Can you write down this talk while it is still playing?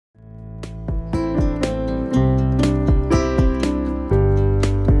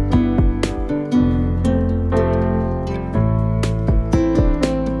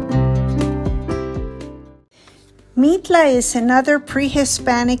Mitla is another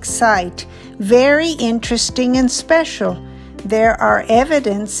pre-Hispanic site, very interesting and special. There are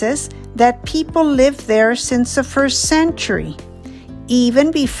evidences that people lived there since the 1st century, even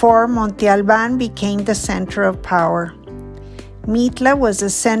before Monte Albán became the center of power. Mitla was a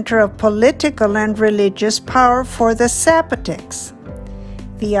center of political and religious power for the Zapotecs.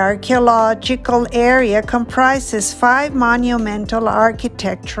 The archaeological area comprises 5 monumental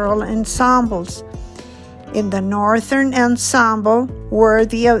architectural ensembles. In the northern ensemble were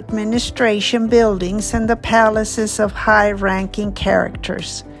the administration buildings and the palaces of high-ranking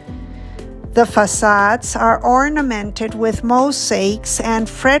characters. The facades are ornamented with mosaics and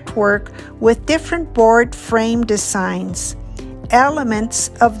fretwork with different board frame designs, elements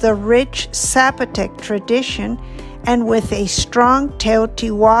of the rich Zapotec tradition and with a strong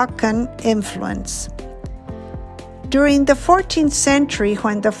Teotihuacan influence. During the 14th century,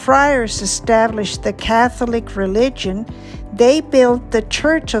 when the friars established the Catholic religion, they built the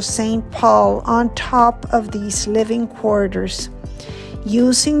Church of St. Paul on top of these living quarters,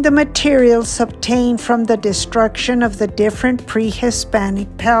 using the materials obtained from the destruction of the different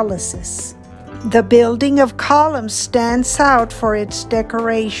pre-Hispanic palaces. The building of columns stands out for its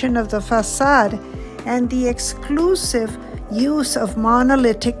decoration of the facade and the exclusive use of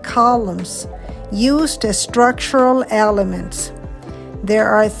monolithic columns, used as structural elements. There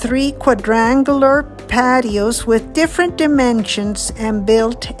are 3 quadrangular patios with different dimensions and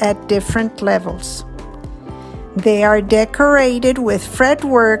built at different levels. They are decorated with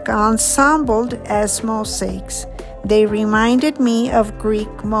fretwork ensembled as mosaics. They reminded me of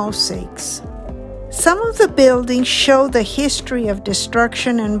Greek mosaics. Some of the buildings show the history of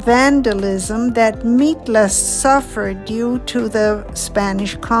destruction and vandalism that Mitla suffered due to the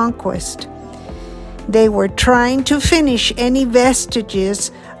Spanish conquest. They were trying to finish any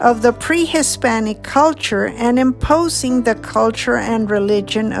vestiges of the pre-Hispanic culture and imposing the culture and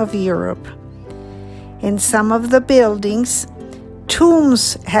religion of Europe. In some of the buildings,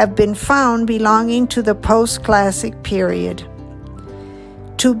 tombs have been found belonging to the post-classic period.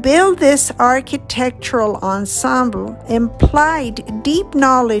 To build this architectural ensemble implied deep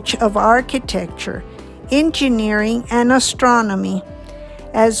knowledge of architecture, engineering, and astronomy,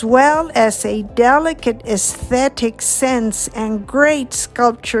 as well as a delicate aesthetic sense and great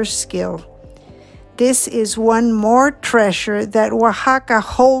sculpture skill. This is one more treasure that Oaxaca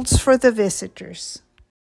holds for the visitors.